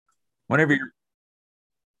Whenever you're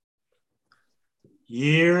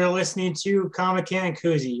You're listening to Comic Can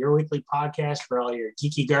Koozie, your weekly podcast for all your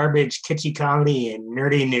geeky garbage, kitschy comedy, and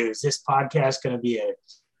nerdy news. This podcast is going to be a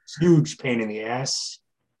huge pain in the ass,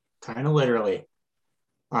 kind of literally.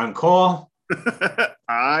 I'm Cole.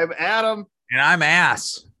 I'm Adam. and I'm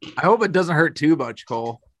ass. I hope it doesn't hurt too much,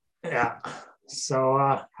 Cole. Yeah. So,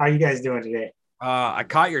 how you guys doing today? I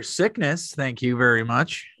caught your sickness. Thank you very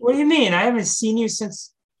much. What do you mean? I haven't seen you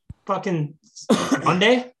since fucking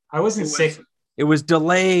Monday. I wasn't sick. It was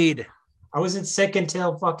delayed. I wasn't sick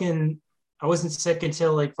until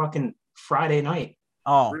like fucking Friday night.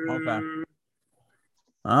 Oh, okay.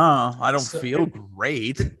 Oh, I don't feel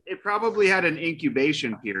great. It probably had an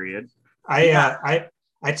incubation period. I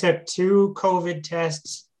took 2 COVID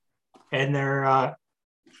tests, and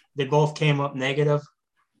they both came up negative.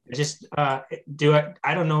 I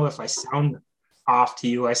don't know if I sound off to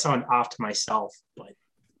you. I sound off to myself, but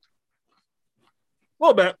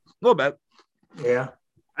A little bit. yeah.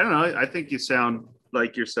 I don't know. I think you sound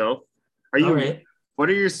like yourself. Are you? Right. What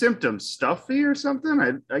are your symptoms? Stuffy or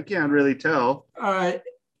something? I can't really tell.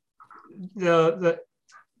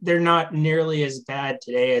 They're not nearly as bad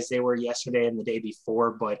today as they were yesterday and the day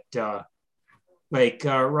before, but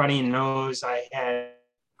runny nose, I had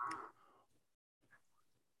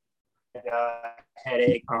a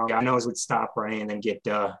headache. My nose would stop running and then get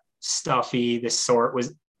stuffy. The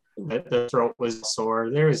throat was sore.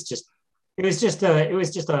 It was just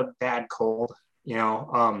a bad cold.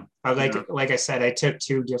 Like I said, I took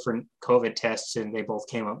 2 different COVID tests and they both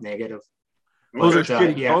came up negative. Those are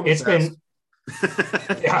shitty COVID it's tests.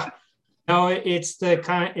 been yeah. No, it's the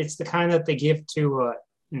kind that they give to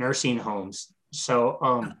nursing homes.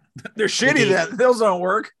 So they're shitty. Those don't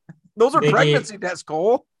work. Those are pregnancy tests,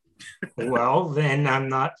 Cole. Well, then I'm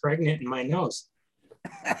not pregnant in my nose.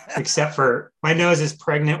 Except for my nose is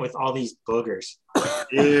pregnant with all these boogers.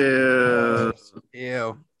 Yeah.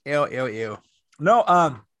 Ew. No,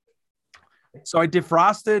 so I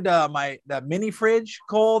defrosted that mini fridge,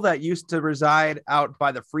 Cole, that used to reside out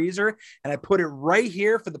by the freezer, and I put it right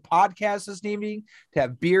here for the podcast this evening to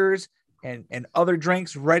have beers and other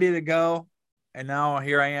drinks ready to go. And now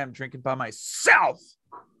here I am drinking by myself.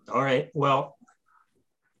 All right. Well,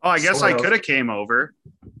 I guess I could have came over.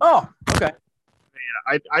 Oh, okay.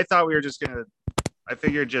 I thought we were just gonna. I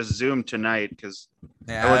figured just Zoom tonight because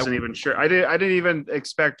Yeah, I wasn't even sure. I didn't even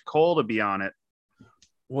expect Cole to be on it.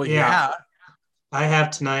 Well, yeah. I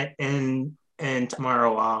have tonight and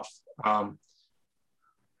tomorrow off.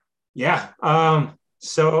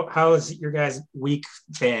 So how's your guys' week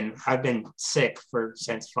been? I've been sick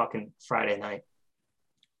since fucking Friday night.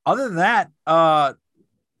 Other than that,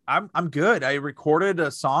 I'm good. I recorded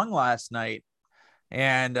a song last night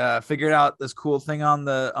and figured out this cool thing on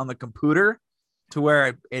the computer to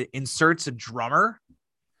where it inserts a drummer.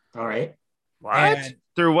 All right. What? And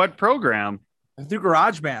Through what program? through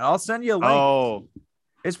GarageBand. I'll send you a link. Oh,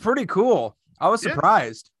 It's pretty cool. I was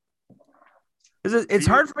surprised. It's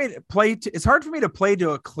hard for me to play. It's hard for me to play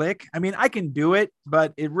to a click. I mean, I can do it,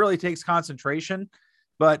 but it really takes concentration.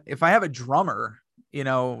 But if I have a drummer, in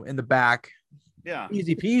the back, yeah.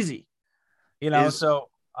 easy peasy. Is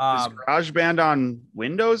GarageBand on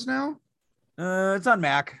Windows now? It's on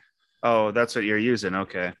Mac. Oh, that's what you're using.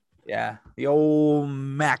 Okay. Yeah, the old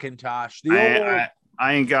Macintosh.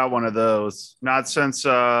 I ain't got one of those. Not since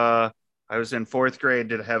I was in 4th grade.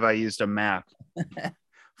 Have I used a Mac?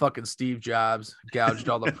 Fucking Steve Jobs gouged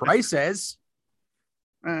all the prices.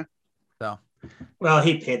 So, well,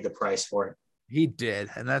 he paid the price for it. He did,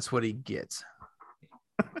 and that's what he gets.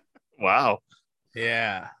 Wow.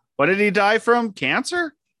 Yeah. What did he die from?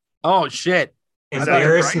 Cancer? Oh shit!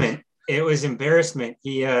 Embarrassment. It was embarrassment.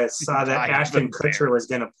 He saw that Ashton Kutcher was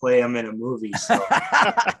going to play him in a movie. So.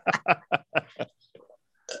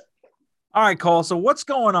 All right, Cole. So what's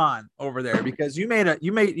going on over there? Because you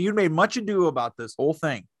made much ado about this whole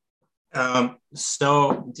thing.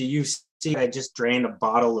 So do you see? I just drained a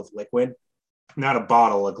bottle of liquid. Not a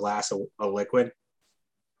bottle, a glass of liquid.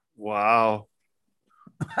 Wow.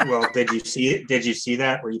 Well, did you see it? Did you see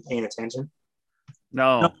that? Were you paying attention?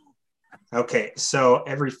 No. Okay, so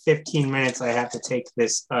every 15 minutes I have to take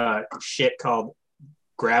this shit called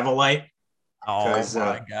Gravelite. Oh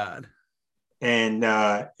my god! And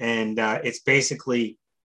it's basically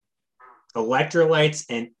electrolytes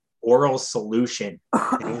and oral solution.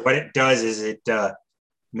 And what it does is it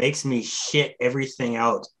makes me shit everything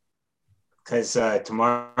out. Because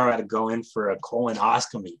tomorrow I got to go in for a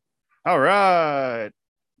colonoscopy. All right.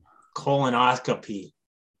 Colonoscopy.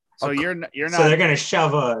 So you're not. So they're gonna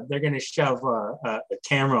shove a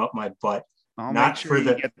camera up my butt. Not for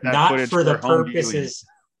the purposes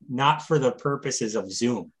not for the purposes of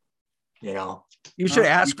Zoom. You know, You should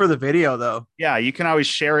ask for the video though. Yeah, you can always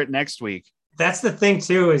share it next week. that's the thing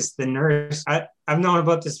too. Is the nurse? I've known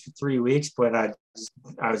about this for 3 weeks, but I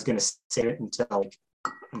was gonna save it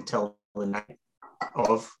until the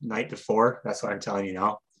night before. That's what I'm telling you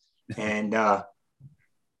now. And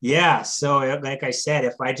yeah, so like I said,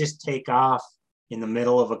 if I just take off in the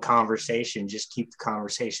middle of a conversation, just keep the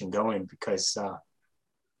conversation going, because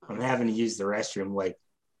I'm having to use the restroom like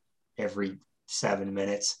every 7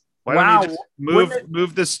 minutes. Why don't you just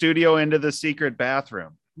move the studio into the secret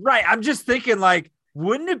bathroom? Right. I'm just thinking, like,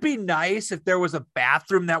 wouldn't it be nice if there was a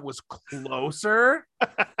bathroom that was closer?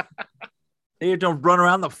 They don't run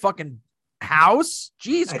around the fucking house.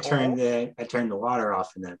 Jeez, I turned the water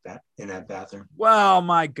off in that bathroom. Well,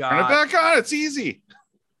 my God. Turn it back on. It's easy.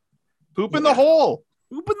 Poop in the hole.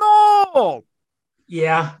 Poop in the hole.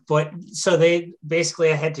 Yeah, but so I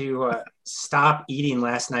had to stop eating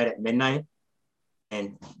last night at midnight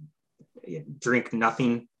and drink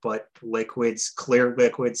nothing but liquids, clear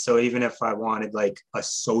liquids. So even if I wanted like a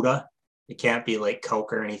soda, it can't be like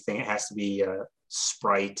Coke or anything. It has to be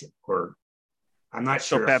Sprite, or I'm not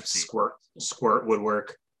sure if Squirt would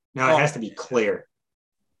work. No, it has to be clear.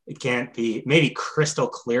 It can't be, maybe crystal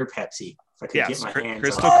clear Pepsi. If I could get my hands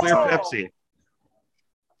crystal on clear Pepsi.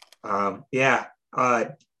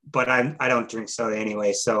 But I don't drink soda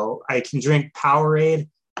anyway, so I can drink Powerade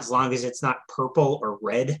as long as it's not purple or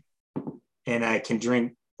red, and I can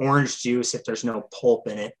drink orange juice if there's no pulp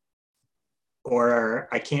in it, or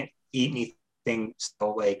I can't eat anything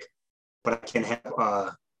but I can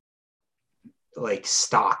have like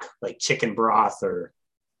stock, like chicken broth or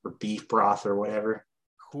beef broth or whatever.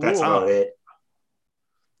 Cool. That's about it.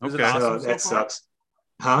 Is it awesome so that so far? sucks.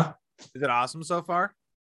 Huh? Is it awesome so far?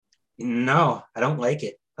 No, I don't like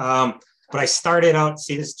it. But I started out,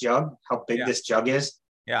 see this jug, how big this jug is?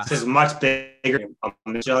 Yeah. This is much bigger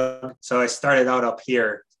than the jug. So I started out up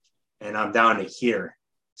here and I'm down to here.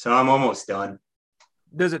 So I'm almost done.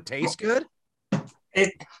 Does it taste good?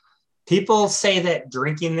 People say that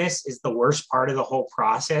drinking this is the worst part of the whole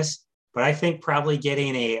process, but I think probably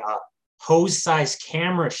getting a hose-sized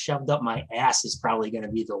camera shoved up my ass is probably going to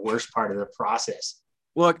be the worst part of the process.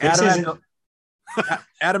 Look, Adam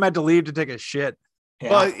had to leave to take a shit. Yeah.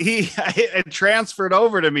 Well, it transferred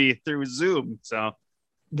over to me through Zoom. So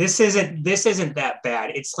this isn't that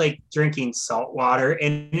bad. It's like drinking salt water,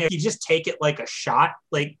 and if you just take it like a shot,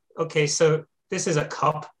 like, okay, so this is a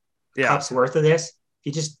cup's worth of this. If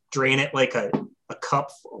you just drain it like a cup,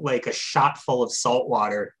 like a shot full of salt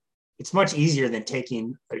water, it's much easier than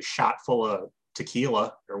taking a shot full of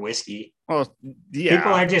tequila or whiskey. Well, yeah.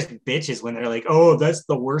 People are just bitches when they're like, oh, that's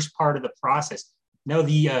the worst part of the process. No,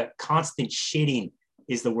 the constant shitting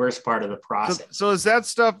is the worst part of the process. So is that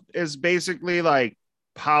stuff is basically like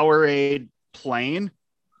Powerade plain?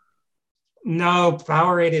 No,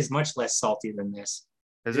 Powerade is much less salty than this.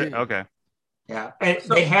 Is it? Okay. Yeah. And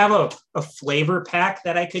they have a flavor pack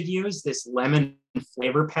that I could use, this lemon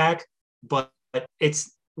flavor pack, but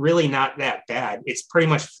it's really not that bad. It's pretty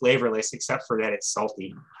much flavorless except for that it's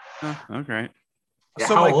salty. Oh, okay. Yeah,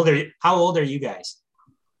 So how old are you guys?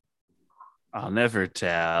 I'll never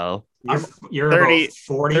tell. You're 30, about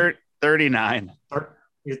 40. 39.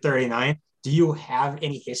 You're 39. Do you have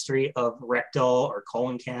any history of rectal or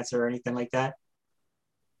colon cancer or anything like that?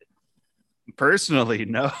 Personally,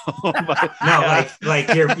 no. But, No,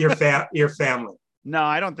 like your family. No,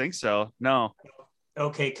 I don't think so. No.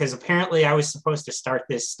 Okay, because apparently I was supposed to start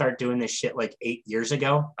doing this shit like 8 years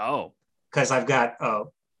ago. Oh. Because I've got a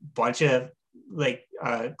bunch of like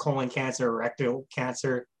colon cancer, rectal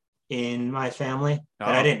cancer in my family that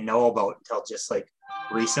I didn't know about until just like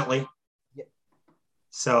recently.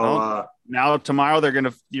 So now tomorrow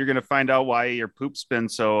you're gonna find out why your poop's been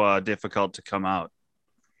so difficult to come out.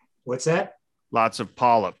 What's that? Lots of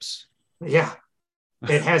polyps. Yeah,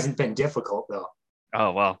 it hasn't been difficult though.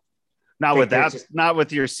 Oh well, not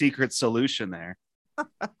with your secret solution there.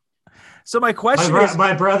 So my question is,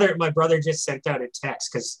 my brother just sent out a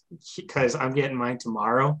text because I'm getting mine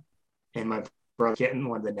tomorrow, and my brother getting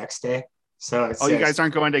one the next day. So it says, you guys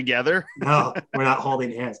aren't going together? No, we're not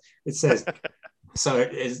holding hands. It says, so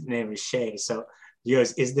his name is Shay. So he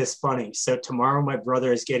goes, "Is this funny? So tomorrow my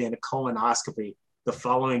brother is getting a colonoscopy. The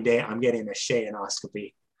following day I'm getting a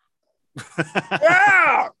Shayanoscopy."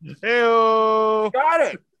 yeah, Hey-o. got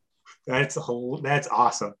it. That's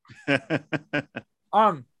awesome.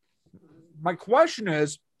 My question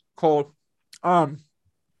is, Cole,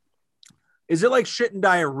 is it like shit and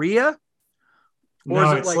diarrhea? Or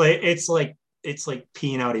No, is it it's like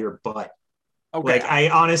peeing out of your butt. Okay. Like I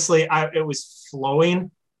honestly, it was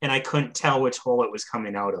flowing and I couldn't tell which hole it was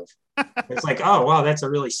coming out of. It's like, oh wow, that's a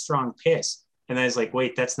really strong piss. And I was like,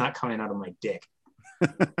 wait, that's not coming out of my dick.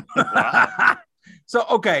 Wow. So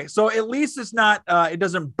okay, so at least it's not it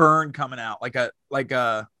doesn't burn coming out like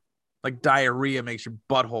diarrhea makes your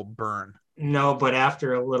butthole burn. No, but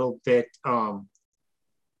after a little bit,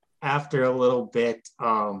 the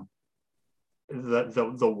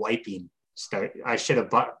wiping start. I should have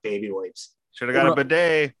bought baby wipes. Should have got a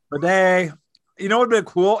bidet. Bidet. You know what would be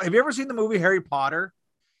cool? Have you ever seen the movie Harry Potter?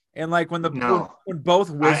 And like when both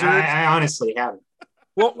wizards, I honestly haven't.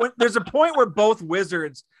 Well, when there's a point where both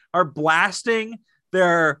wizards are blasting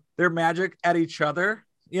their magic at each other,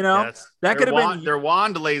 you know, Yes. that could have been their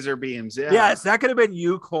wand laser beams. Yeah. Yes, that could have been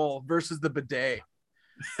you, Cole, versus the bidet.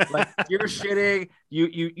 Like you're shitting,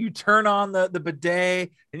 you turn on the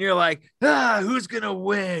bidet, and you're like, who's gonna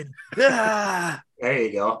win? Ah. There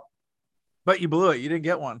you go. But you blew it. You didn't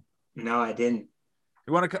get one. No, I didn't.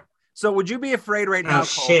 You want to? So would you be afraid right now? Oh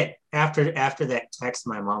shit! After that text,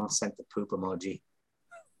 my mom sent the poop emoji.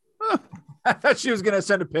 I thought she was gonna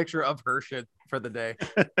send a picture of her shit for the day.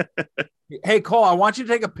 Hey Cole, I want you to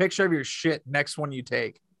take a picture of your shit next one you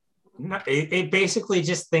take. No, it basically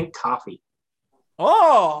just think coffee.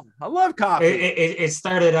 Oh, I love coffee. It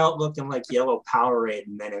started out looking like yellow Powerade,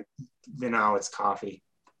 and then now it's coffee.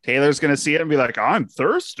 Taylor's gonna see it and be like, I'm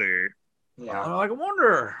thirsty. Yeah. I'm like, I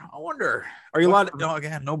wonder. Are you allowed to? No,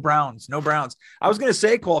 again, no browns. I was gonna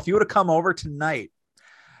say, Cole, if you would have come over tonight,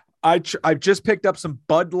 I've just picked up some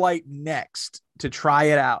Bud Light Next to try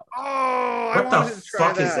it out. Oh, What the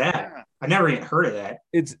fuck is that? Yeah. I never even heard of that.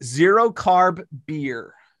 It's zero carb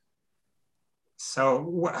beer. So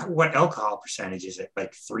what alcohol percentage is it?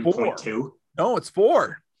 Like 3.2? No, it's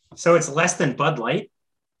 4 So it's less than Bud Light?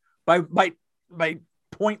 by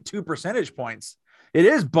 0.2 percentage points. It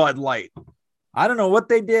is Bud Light. I don't know what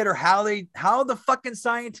they did or how the fucking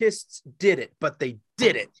scientists did it, but they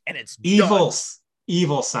did it, and it's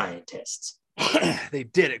Evil scientists. They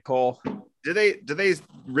did it, Cole. Do they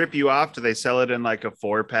rip you off? Do they sell it in like a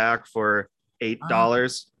 4-pack for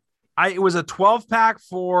 $8? It was a 12-pack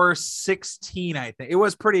for $16, I think. It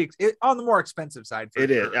was on the more expensive side.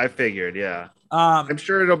 It is. I figured, yeah. I'm I'm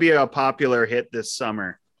sure it'll be a popular hit this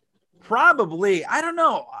summer. probably. I don't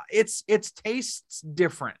know. It's tastes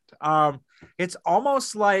different. It's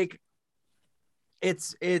almost like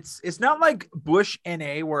it's not like Busch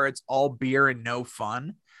NA where it's all beer and no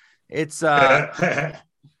fun. It's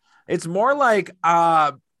it's more like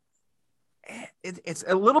it's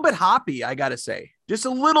a little bit hoppy, I gotta say. Just a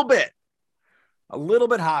little bit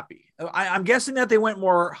hoppy. I'm guessing that they went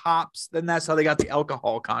more hops, then that's how they got the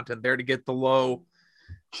alcohol content there to get the low.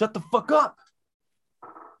 Shut the fuck up.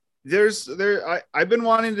 I've been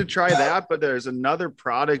wanting to try that, but there's another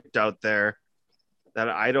product out there that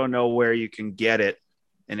I don't know where you can get it.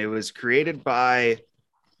 And it was created by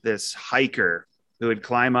this hiker who would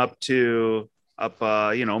climb up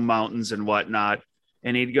mountains and whatnot.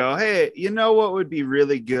 And he'd go, hey, you know what would be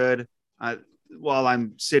really good while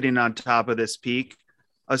I'm sitting on top of this peak?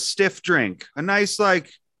 A stiff drink, a nice like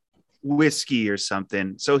whiskey or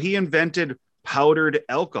something. So he invented powdered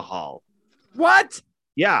alcohol. What?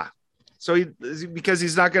 Yeah. So because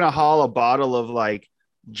he's not going to haul a bottle of like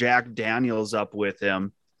Jack Daniels up with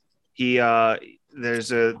him. There's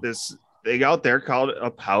this thing out there called a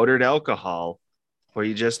powdered alcohol where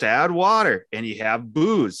you just add water and you have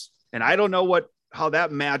booze. And I don't know how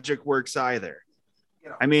that magic works either.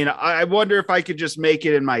 I mean, I wonder if I could just make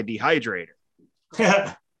it in my dehydrator.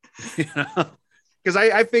 Because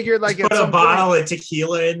I figured like put a bottle of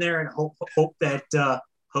tequila in there and hope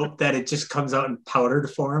that it just comes out in powdered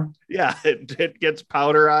form. Yeah, it gets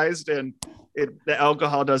powderized and the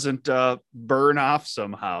alcohol doesn't burn off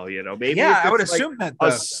somehow. Maybe I would assume that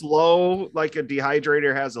a slow, like a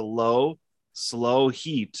dehydrator has a slow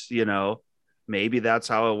heat. Maybe that's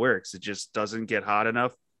how it works. It just doesn't get hot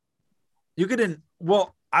enough. You couldn't.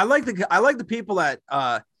 Well, I like the people that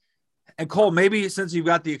and Cole, maybe since you've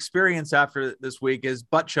got the experience after this week is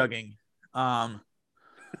butt chugging.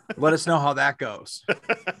 Let us know how that goes.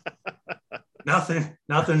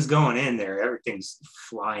 Nothing's going in there. Everything's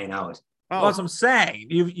flying out. Well, that's what I'm saying.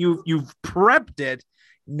 You've prepped it.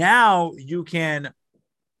 Now you can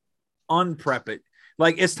unprep it.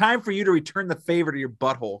 Like it's time for you to return the favor to your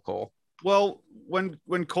butthole, Cole. Well, when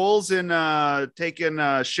Cole's in taking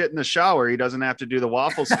shit in the shower, he doesn't have to do the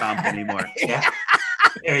waffle stomp anymore. Yeah.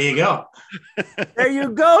 There you go. There you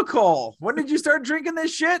go, Cole. When did you start drinking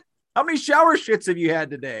this shit? How many shower shits have you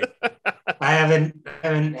had today? I haven't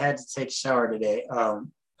had to take a shower today.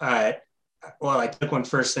 I took one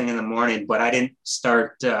first thing in the morning, but I didn't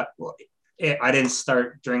start. I didn't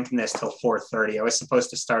start drinking this till 4:30. I was supposed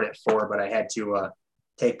to start at 4, but I had to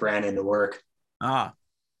take Brandon to work. Ah,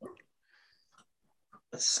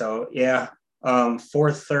 So yeah,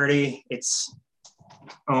 4:30. It's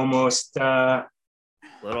almost A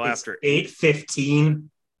little after 8:15.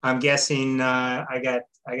 I'm guessing I got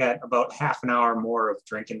about half an hour more of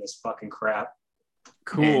drinking this fucking crap.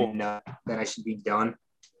 cool. And then I should be done.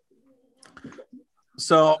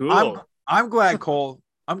 So Cool. I'm glad, Cole.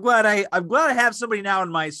 I'm glad I have somebody now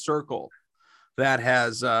in my circle that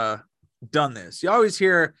has done this. You always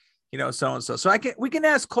hear, so and so. So we can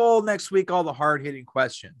ask Cole next week all the hard hitting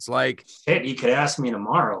questions. Like, Shit, you could ask me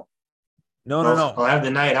tomorrow. no. I'll have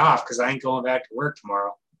the night off because I ain't going back to work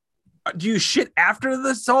tomorrow. Do you shit after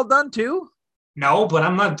this is all done too? No, but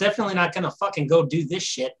I'm definitely not gonna fucking go do this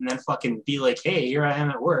shit and then fucking be like, hey, here I am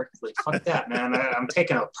at work. Like, fuck that, man. I'm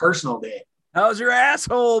taking a personal day. How's your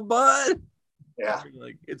asshole, bud? Yeah. You're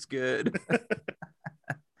like, it's good.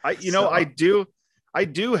 I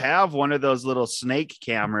do have one of those little snake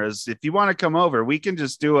cameras. If you want to come over, we can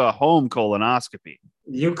just do a home colonoscopy.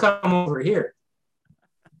 You come over here.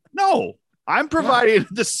 No, I'm providing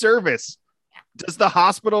the service. Does the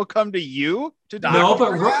hospital come to you to do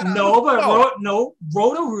Roto-Rooter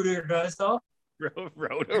does though.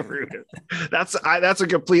 Roto-Rooter. That's a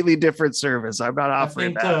completely different service. I'm not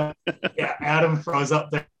offering that. Yeah, Adam froze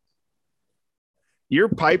up there. Your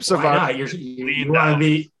pipes have Why not? You want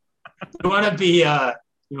to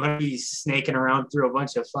be snaking around through a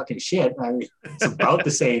bunch of fucking shit. I mean, it's about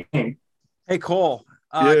the same thing. Hey, Cole.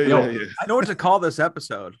 Yeah. I know what to call this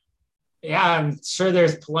episode. Yeah, I'm sure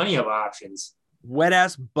there's plenty of options. Wet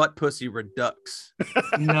ass butt pussy redux.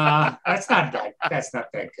 Nah, that's not that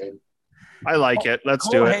good. I like it. Let's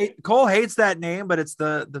do it. Cole hates that name, but it's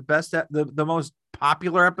the best, the most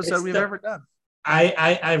popular episode we've ever done.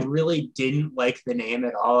 I really didn't like the name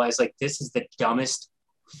at all. I was like, this is the dumbest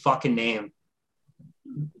fucking name,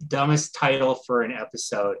 dumbest title for an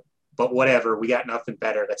episode. But whatever, we got nothing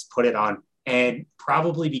better. Let's put it on. And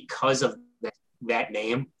probably because of that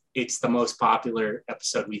name, it's the most popular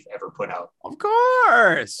episode we've ever put out. Of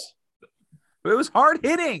course. It was hard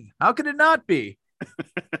hitting. How could it not be?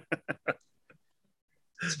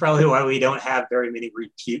 It's probably why we don't have very many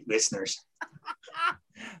repeat listeners.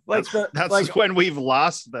 That's when we've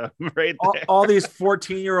lost them, right there. All these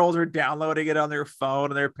 14-year-olds are downloading it on their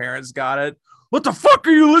phone and their parents got it. What the fuck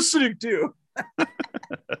are you listening to?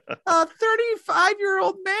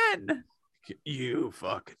 35-year-old men. You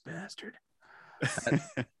fucking bastard.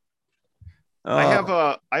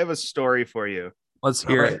 I have a story for you. Let's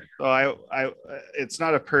hear it. So I it's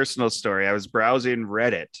not a personal story. I was browsing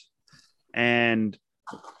Reddit, and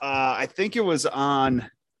I think it was on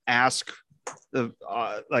Ask an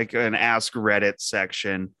Ask Reddit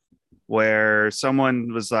section where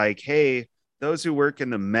someone was like, "Hey, those who work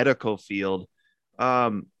in the medical field,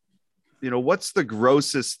 what's the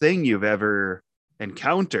grossest thing you've ever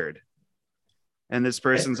encountered?" And this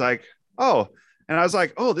person's like, "Oh." And I was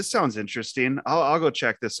like, "Oh, this sounds interesting. I'll go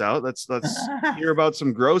check this out. Let's hear about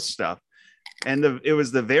some gross stuff." And it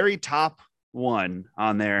was the very top one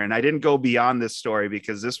on there. And I didn't go beyond this story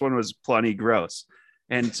because this one was plenty gross.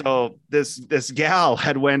 And so this gal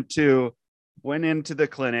had went into the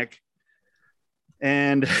clinic,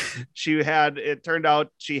 and it turned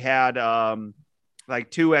out she had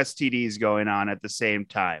like 2 STDs going on at the same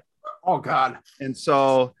time. Oh God. And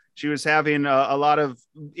so she was having a lot of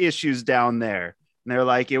issues down there. And they're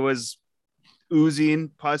like, it was oozing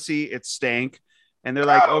pussy. It stank. And they're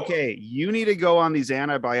like, okay, you need to go on these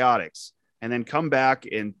antibiotics and then come back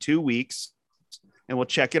in 2 weeks and we'll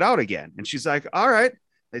check it out again. And she's like, all right.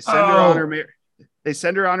 They send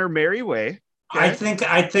her on her merry way. Okay. I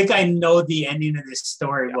think I know the ending of this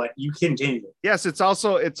story, yeah. But you continue. Yes, it's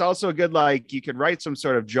also good. Like, you could write some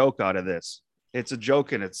sort of joke out of this. It's a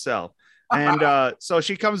joke in itself. And so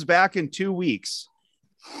she comes back in 2 weeks,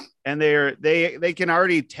 and they can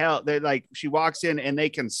already tell. They're like, she walks in and they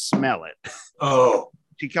can smell it. Oh,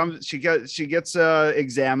 she gets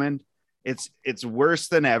examined. It's worse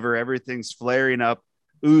than ever. Everything's flaring up,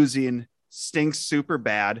 oozing, stinks super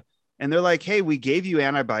bad. And they're like, hey, we gave you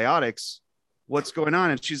antibiotics. What's going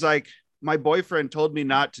on? And she's like, my boyfriend told me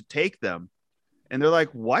not to take them. And they're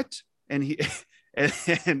like, what? And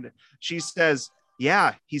and she says,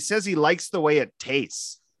 yeah, he says he likes the way it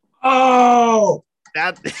tastes. Oh,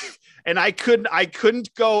 and I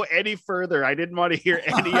couldn't go any further. I didn't want to hear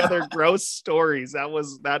any other gross stories. That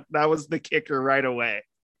was the kicker right away.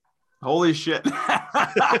 Holy shit.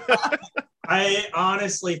 I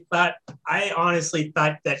honestly thought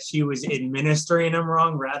that she was administering them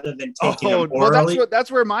wrong rather than taking them orally. Well,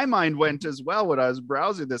 that's where my mind went as well when I was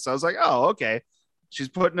browsing this. I was like, oh, okay. She's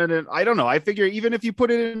putting it in. I don't know. I figure even if you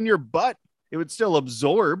put it in your butt, it would still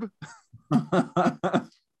absorb. You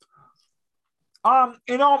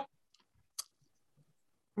know,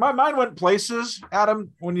 my mind went places,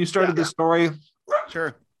 Adam, when you started this story.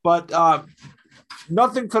 Sure. But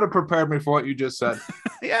nothing could have prepared me for what you just said.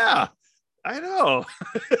 Yeah, I know.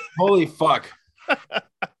 Holy fuck.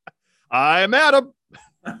 I'm Adam.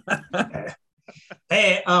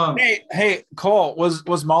 Hey, Cole, was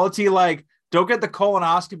Malati like, don't get the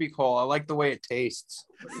colonoscopy, Cole. I like the way it tastes.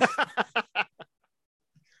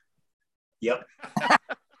 Yep.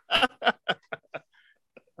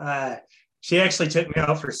 She actually took me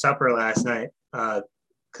out for supper last night.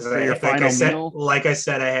 Because like I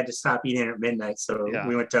said, I had to stop eating at midnight. So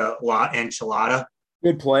we went to La Enchilada.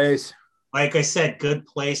 Good place. Like I said, good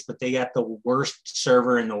place, but they got the worst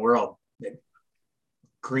server in the world. The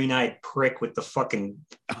green-eyed prick with the fucking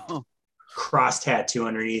cross tattoo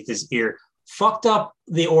underneath his ear. Fucked up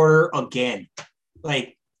the order again.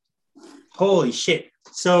 Like, holy shit.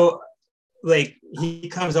 So, like, he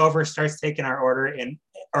comes over, starts taking our order,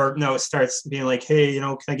 starts being like, hey,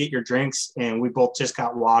 can I get your drinks? And we both just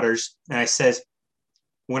got waters. And I says,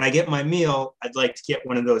 when I get my meal, I'd like to get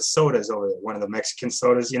one of those sodas over there, one of the Mexican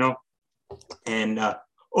sodas, And,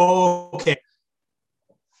 okay.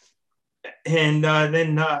 And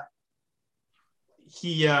then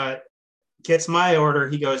he gets my order.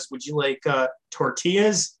 He goes, would you like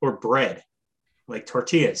tortillas or bread? Like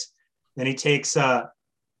tortillas. Then he takes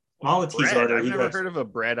Malati's order. I've never heard of a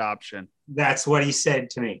bread option. That's what he said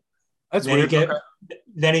to me. That's weird.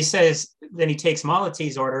 Then he takes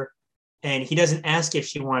Malati's order, and he doesn't ask if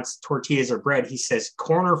she wants tortillas or bread. He says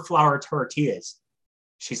corn or flour tortillas.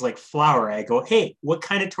 She's like, flour. I go, hey, what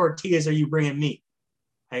kind of tortillas are you bringing me?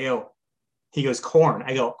 He goes, corn.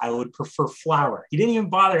 I go, I would prefer flour. He didn't even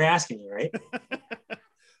bother asking me, right?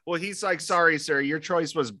 Well, he's like, sorry, sir, your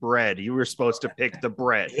choice was bread. You were supposed to pick the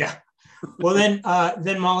bread. Yeah. Well, then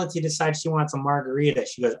Malati decides she wants a margarita.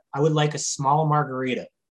 She goes, I would like a small margarita.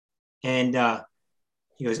 And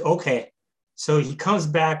he goes, okay. So he comes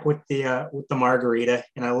back with the margarita,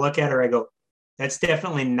 and I look at her. I go, that's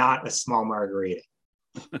definitely not a small margarita.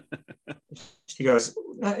 She goes,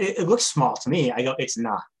 it looks small to me. I go, it's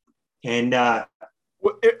not. And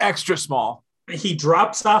extra small. He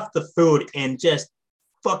drops off the food and just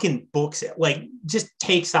fucking books it. Like, just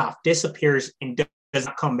takes off, disappears, and does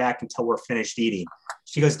not come back until we're finished eating.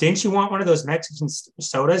 She goes, didn't you want one of those Mexican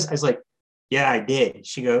sodas? I was like, yeah, I did.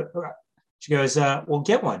 She goes, well,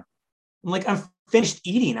 get one. I'm like, I'm finished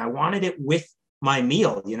eating. I wanted it with my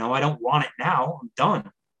meal. I don't want it now. I'm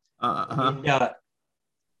done.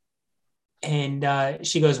 And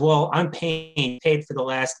she goes, well, I'm paid for the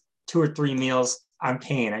last 2 or 3 meals. I'm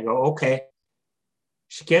paying. I go, okay.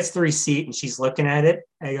 She gets the receipt and she's looking at it.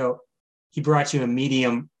 I go, he brought you a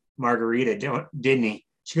medium margarita, didn't he?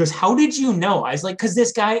 She goes, how did you know? I was like, because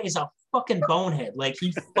this guy is a fucking bonehead. Like,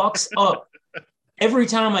 he fucks up every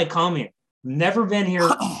time I come here. Never been here.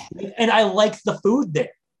 And I like the food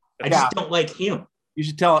there. I just don't like him. You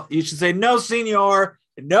should say, no, senor,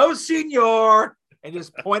 and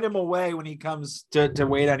just point him away when he comes to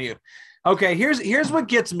wait on you. Okay, here's what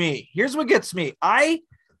gets me. I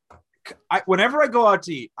whenever I go out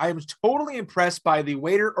to eat, I am totally impressed by the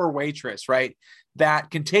waiter or waitress, right?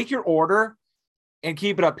 That can take your order and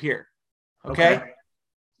keep it up here. Okay.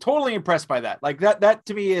 Totally impressed by that. Like that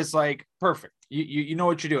to me is like perfect. You know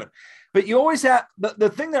what you're doing. But you always have the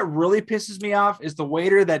thing that really pisses me off is the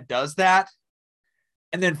waiter that does that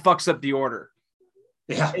and then fucks up the order.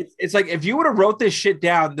 Yeah. It's like, if you would have wrote this shit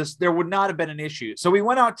down, there would not have been an issue. So we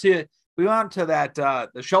went out to that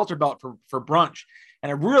the Shelter Belt for brunch, and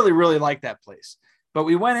I really, really liked that place. But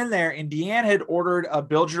we went in there, and Deanne had ordered a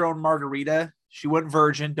build your own margarita. She went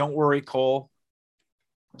virgin. Don't worry, Cole.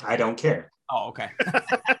 I don't care. Oh, okay.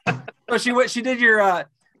 So she did your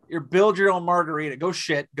build your own margarita. Go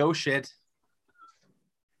shit.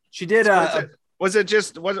 She did. Was it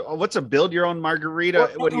just what's a build your own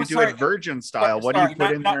margarita? What do you do it virgin style? What do you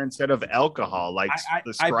put in there instead of alcohol? Like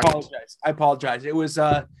the Sprite? I apologize. It was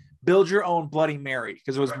build your own Bloody Mary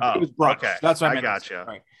because it was brunch. Okay. That's what I meant. Gotcha.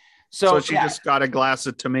 Right. So she just got a glass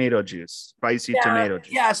of tomato juice, spicy tomato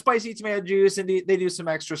juice. Yeah, spicy tomato juice, and they do some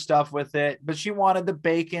extra stuff with it. But she wanted the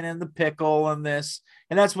bacon and the pickle and this,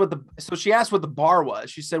 and that's what so she asked what the bar was.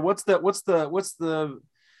 She said, "What's the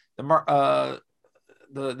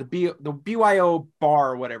BYO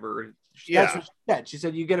bar or whatever." That's what she said. She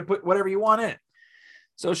said, you got to put whatever you want in it.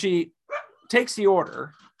 So she takes the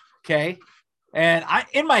order. Okay. And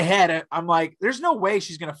in my head, I'm like, there's no way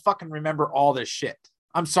she's going to fucking remember all this shit.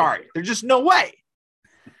 I'm sorry. There's just no way.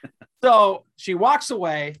 So she walks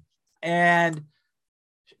away and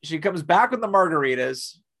she comes back with the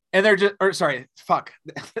margaritas and they're just, or sorry, fuck.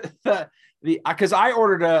 Because I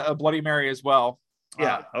ordered a Bloody Mary as well.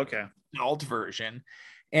 Yeah. Okay. Adult version.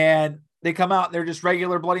 And they come out and they're just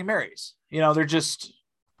regular Bloody Marys. They're just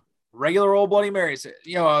regular old Bloody Marys.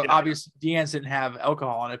 Obviously Deanne's didn't have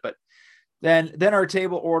alcohol on it, but then our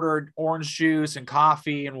table ordered orange juice and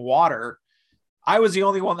coffee and water. I was the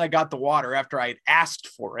only one that got the water after I had asked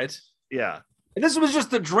for it. Yeah. And this was just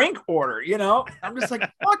the drink order, I'm just like,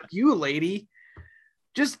 fuck you, lady.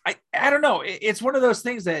 Just, I don't know. It's one of those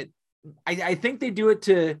things that I think they do it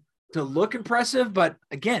to look impressive. But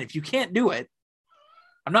again, if you can't do it,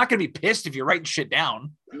 I'm not going to be pissed if you're writing shit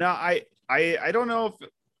down. No, I don't know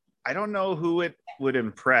I don't know who it would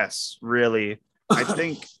impress, really. I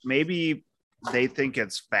think maybe they think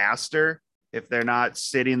it's faster if they're not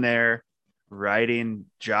sitting there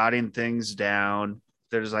jotting things down.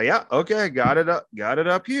 They're just like, yeah, okay, got it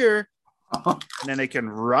up here. And then they can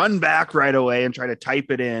run back right away and try to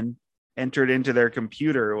type it in, enter it into their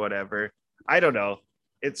computer or whatever. I don't know.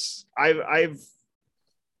 I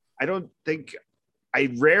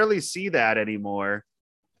rarely see that anymore,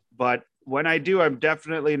 but when I do, I'm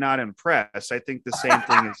definitely not impressed. I think the same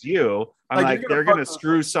thing as you. I'm like they're going to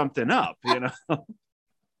screw something up,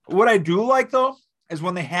 What I do like though, is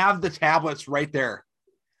when they have the tablets right there.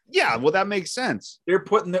 Yeah. Well, that makes sense. They're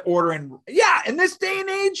putting the order in. Yeah. In this day and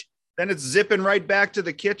age, then it's zipping right back to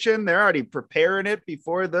the kitchen. They're already preparing it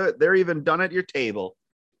before they're even done at your table.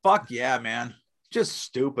 Fuck yeah, man. Just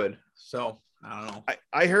stupid. So I don't know.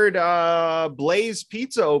 I heard Blaze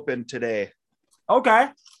Pizza opened today. Okay.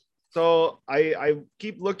 So I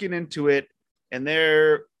keep looking into it, and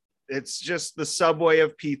it's just the Subway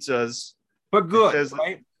of pizzas. But good,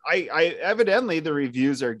 right? I evidently the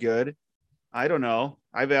reviews are good. I don't know.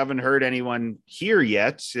 I haven't heard anyone here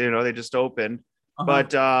yet. They just opened.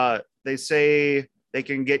 But they say they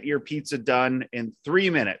can get your pizza done in 3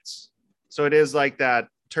 minutes. So it is like that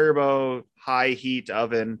turbo high heat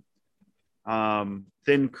oven,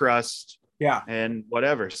 thin crust, and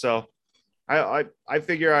whatever. So I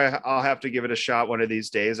figure I'll have to give it a shot one of these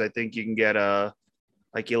days. I think you can get a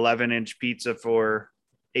 11-inch pizza for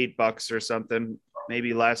 $8 or something,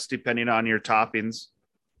 maybe less depending on your toppings.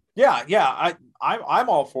 Yeah. I'm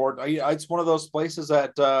all for it. It's one of those places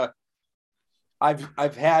that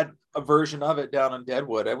I've had a version of it down in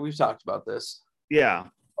Deadwood. We've talked about this. Yeah.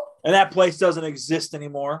 And that place doesn't exist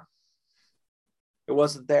anymore. It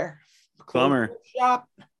wasn't there. Bummer. Shop.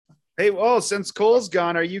 Hey, well, since Cole's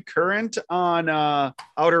gone, are you current on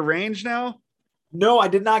Outer Range now? No, I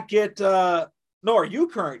did not get no, are you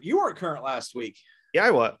current? You weren't current last week. Yeah,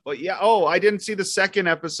 I was. Well, yeah. Oh, I didn't see the second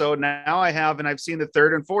episode. Now I have, and I've seen the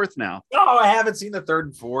third and fourth now. Oh, I haven't seen the third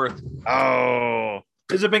and fourth. Oh.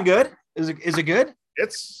 Has it been good? Is it good?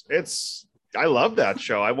 It's I love that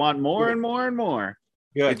show. I want more and more and more.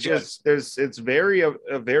 Good. It's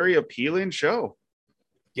a very appealing show.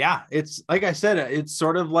 Yeah, it's like I said, it's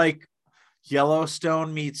sort of like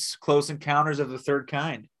Yellowstone meets Close Encounters of the Third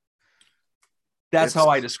Kind. That's how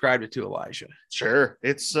I described it to Elijah. Sure,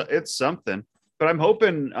 it's something, but I'm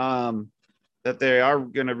hoping that they are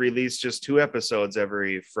going to release just 2 episodes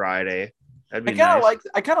every Friday. That'd be nice.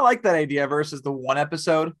 I kind of like that idea versus the 1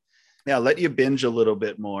 episode. Yeah, let you binge a little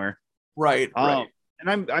bit more. Right.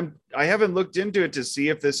 And I haven't looked into it to see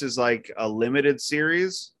if this is like a limited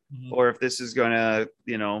series. Mm-hmm. Or if this is going to,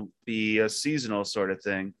 be a seasonal sort of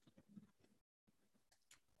thing.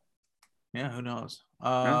 Yeah, who knows?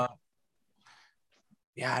 Yeah,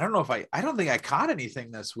 I don't know if I don't think I caught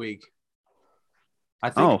anything this week. I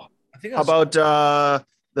think how about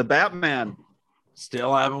the Batman?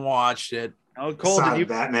 Still haven't watched it. Oh, Cole, did you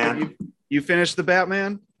Batman? You finished the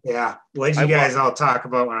Batman? Yeah. What did you guys all talk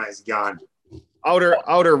about when I was gone?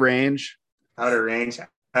 Outer Range. Outer Range.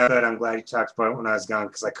 I'm glad you talked about it when I was gone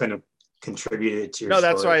because I couldn't have contributed to your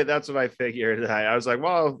story. story. That's what I figured. I was like,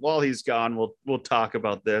 well, while he's gone, we'll talk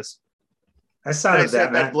about this. I saw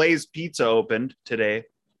that Blaze Pizza opened today.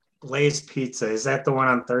 Blaze Pizza, is that the one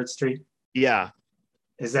on 3rd Street? Yeah.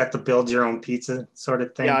 Is that the build your own pizza sort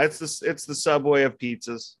of thing? Yeah, it's the Subway of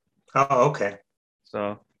pizzas. Oh, okay.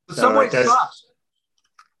 So the Subway sucks.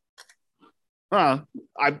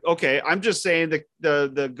 I'm just saying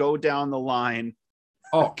the go down the line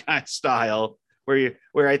kind of style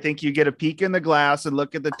where I think you get a peek in the glass and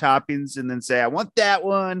look at the toppings and then say, I want that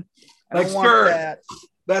one. I don't want that.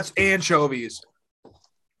 That's anchovies.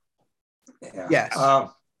 Yeah. Yes.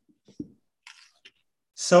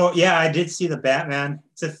 So yeah, I did see the Batman.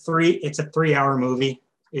 It's a 3 hour movie.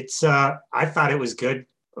 I thought it was good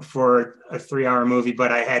for a 3 hour movie,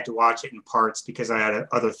 but I had to watch it in parts because I had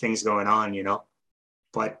other things going on, you know.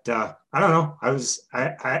 But I don't know.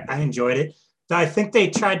 I enjoyed it. I think they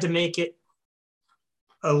tried to make it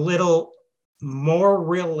a little more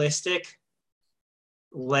realistic,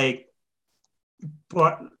 like,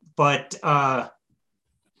 but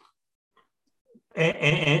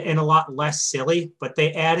and a lot less silly. But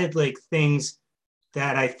they added like things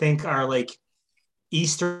that I think are like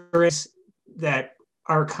Easter eggs that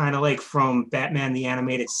are kind of like from Batman the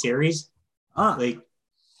Animated Series. Huh.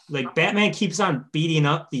 Like Batman keeps on beating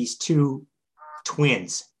up these two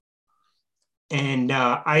twins, and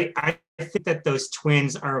I think that those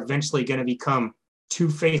twins are eventually going to become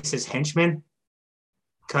Two-Face's henchmen.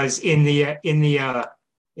 Because in the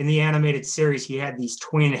animated series, he had these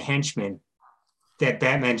twin henchmen that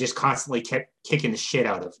Batman just constantly kept kicking the shit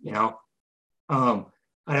out of. You know, I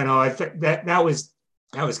don't know. I think that was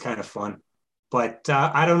kind of fun, but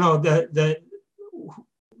I don't know the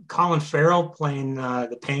Colin Farrell playing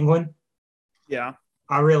the Penguin. Yeah,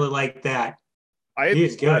 I really like that. He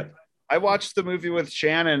was good. I watched the movie with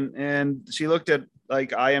Shannon, and she looked at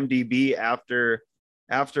like IMDb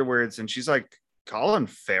afterwards, and she's like, Colin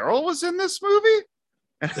Farrell was in this movie?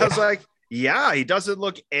 And I was like, yeah, he doesn't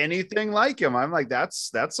look anything like him. I'm like,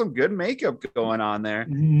 that's some good makeup going on there.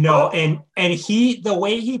 No, and the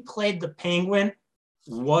way he played the Penguin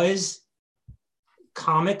was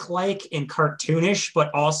comic like and cartoonish,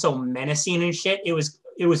 but also menacing and shit. It was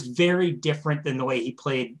very different than the way he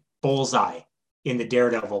played Bullseye in the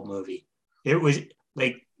Daredevil movie. It was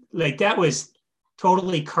like that was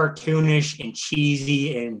totally cartoonish and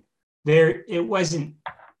cheesy, and it wasn't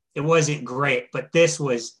great, but this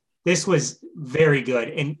was very good.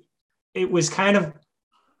 And it was kind of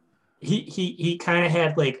he kind of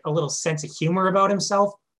had like a little sense of humor about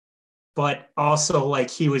himself, but also like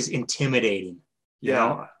he was intimidating. You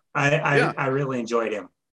know, I really enjoyed him.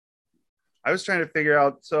 I was trying to figure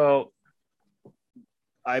out, so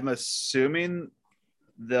I'm assuming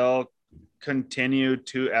they'll continue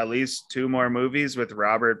to at least 2 more movies with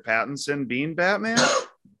Robert Pattinson being Batman.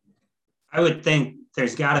 I would think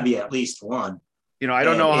there's got to be at least one. You know, I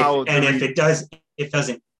don't know how. And if it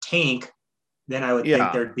doesn't tank, then I would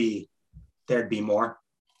think there'd be more.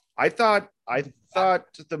 I thought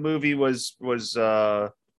the movie was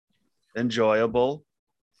enjoyable.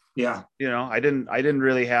 Yeah. You know, I didn't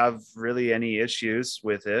really have any issues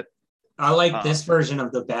with it. I like this version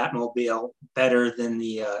of the Batmobile better than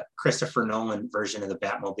the Christopher Nolan version of the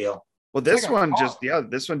Batmobile. Well, this one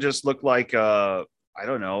just looked like I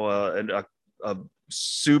don't know, a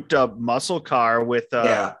souped up muscle car with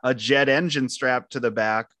a jet engine strapped to the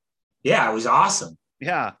back. Yeah, it was awesome.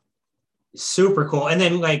 Yeah. Super cool. And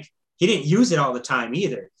then like he didn't use it all the time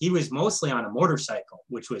either. He was mostly on a motorcycle,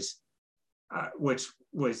 which was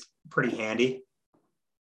pretty handy.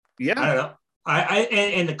 Yeah. I don't know.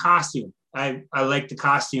 And the costume. I like the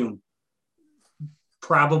costume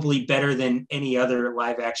probably better than any other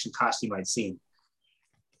live action costume I'd seen.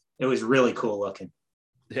 It was really cool looking.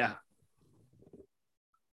 Yeah.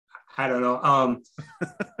 I don't know.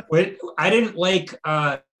 I didn't like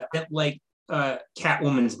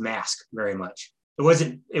Catwoman's mask very much. It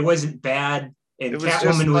wasn't bad. And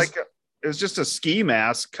Catwoman it was just a ski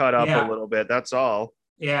mask cut up a little bit. That's all.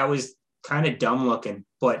 Yeah, it was kind of dumb looking,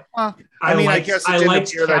 but I guess it didn't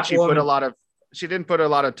appear that she didn't put a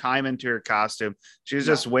lot of time into her costume. She was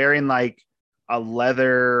just wearing like a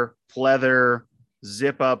leather pleather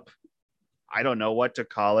zip up. I don't know what to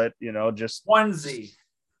call it, you know, just onesie.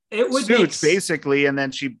 It would suits basically, and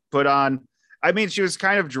then she put on. I mean, she was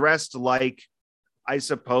kind of dressed like, I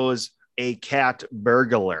suppose, a cat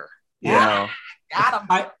burglar. You know, got him.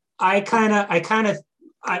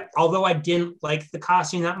 Although I didn't like the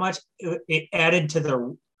costume that much, it added to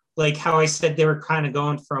the, like how I said they were kind of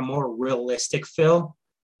going for a more realistic feel.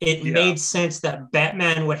 It made sense that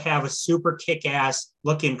Batman would have a super kick-ass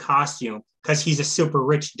looking costume because he's a super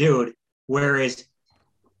rich dude, whereas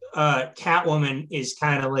Catwoman is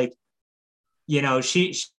kind of like, you know,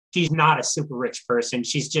 she's not a super rich person.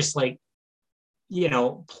 She's just like, you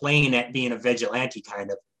know, playing at being a vigilante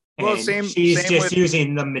kind of. And she's just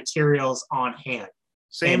using the materials on hand.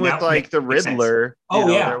 Same with like the Riddler.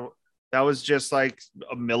 That was just like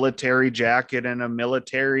a military jacket and a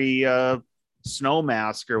military snow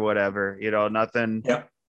mask or whatever, you know, nothing. Yep.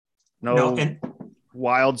 No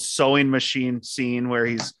wild sewing machine scene where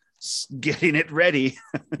he's getting it ready.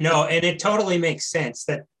 No, and it totally makes sense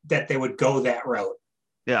that they would go that route.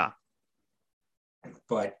 Yeah.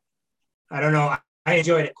 But I don't know. I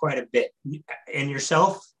enjoyed it quite a bit. And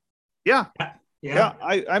yourself? Yeah. Yeah.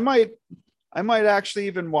 I might actually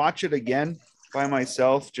even watch it again by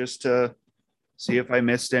myself just to see if I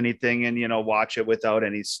missed anything and, watch it without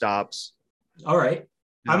any stops. All right.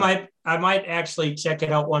 Yeah. I might actually check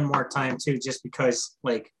it out one more time too, just because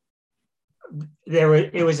like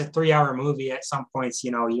it was a 3-hour movie at some points,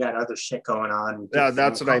 you got other shit going on. Yeah,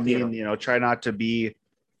 that's what I mean. Try not to be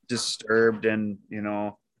disturbed and,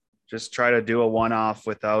 just try to do a one-off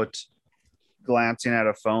without glancing at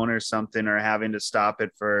a phone or something or having to stop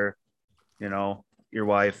it for, your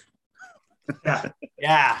wife. Yeah.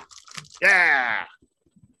 Yeah. Yeah.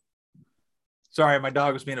 Sorry, my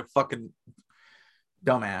dog was being a fucking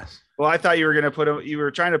dumbass. Well, I thought you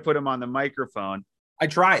were trying to put him on the microphone. I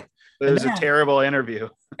tried. It was a terrible interview.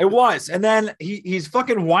 It was. And then he's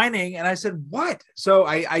fucking whining. And I said, what? So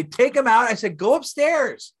I take him out. I said, go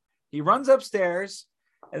upstairs. He runs upstairs.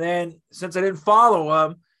 And then since I didn't follow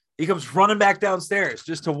him, he comes running back downstairs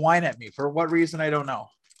just to whine at me. For what reason, I don't know.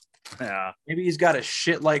 Yeah. Maybe he's got a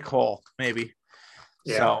shit like hole. Maybe.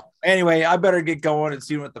 Yeah. So anyway, I better get going and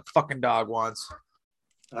see what the fucking dog wants.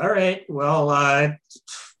 All right. Well, I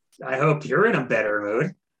hope you're in a better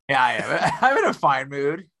mood. Yeah, I am. I'm in a fine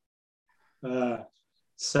mood.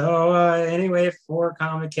 So anyway, for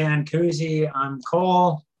Comic Can Koozie, I'm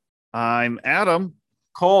Cole. I'm Adam.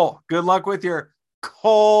 Cole, good luck with your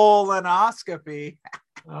colonoscopy.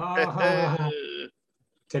 Oh,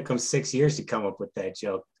 took him 6 years to come up with that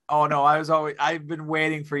joke. Oh no, I've been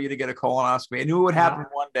waiting for you to get a colonoscopy. I knew it would happen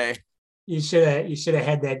one day. You should have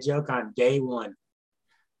had that joke on day one.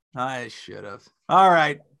 I should have. All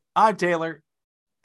right. I'm Taylor.